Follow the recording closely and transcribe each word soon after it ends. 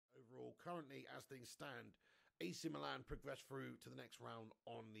currently, as things stand, AC Milan progress through to the next round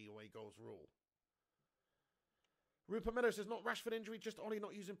on the away goals rule. Rupert Meadows says, not Rashford injury, just Ollie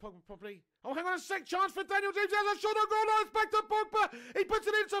not using Pogba properly. Oh, hang on a sec, chance for Daniel James. There's a shot on goal, now it's back to Pogba. He puts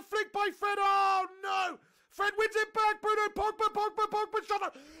it in, it's a flick by Fred. Oh, no. Fred wins it back. Bruno, Pogba, shot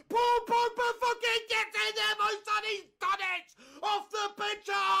on. Pogba fucking gets in there, my son. He's done it. Off the bench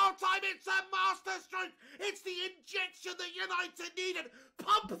at half time. It's a masterstroke. It's the injection that United needed.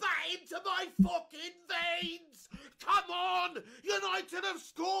 Pump that into my fucking veins. Come on. United have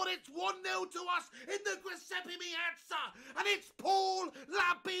scored. It's 1-0 to us in the Giuseppe Meazza. And it's Paul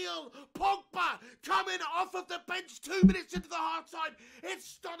Labille Pogba coming off of the bench 2 minutes into the half time. It's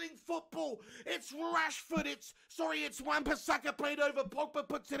stunning football. It's Rashford. It's Wan-Bissaka played over. Pogba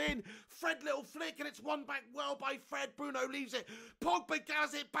puts it in. Fred little flick and it's won back well by Fred. Bruno leaves it. Pogba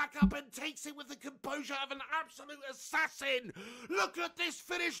gathers it back up and takes it with the composure of an absolute assassin. Look at this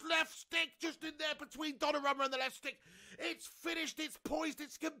finished left stick just in there between Donnarumma and the left stick. It's finished, it's poised,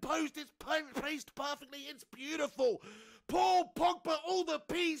 it's composed, it's placed perfectly, it's beautiful. Paul Pogba, all the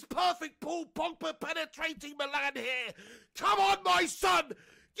P's, perfect Paul Pogba penetrating Milan here. Come on, my son.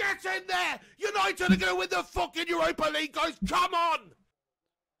 Get in there! United are going to win the fucking Europa League, guys! Come on!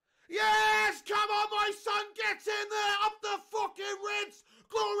 Yes! Come on, my son! Get in there! Up the fucking Reds!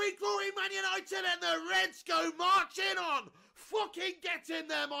 Glory, glory, Man United! And the Reds go marching on! Fucking get in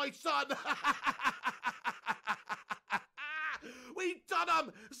there, my son! We've done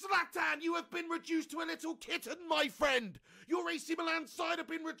them! Zlatan, you have been reduced to a little kitten, my friend! Your AC Milan side have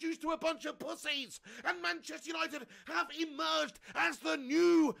been reduced to a bunch of pussies! And Manchester United have emerged as the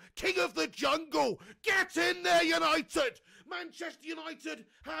new king of the jungle! Get in there, United! Manchester United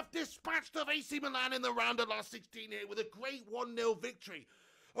have dispatched of AC Milan in the round of last 16 here with a great 1-0 victory.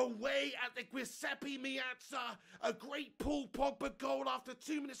 Away at the Giuseppe Meazza, a great Paul Pogba goal after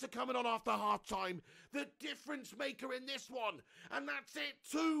 2 minutes of coming on after half-time. The difference maker in this one. And that's it,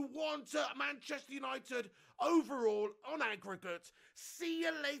 2-1 to Manchester United overall on aggregate. See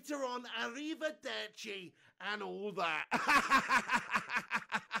you later on, arrivederci and all that.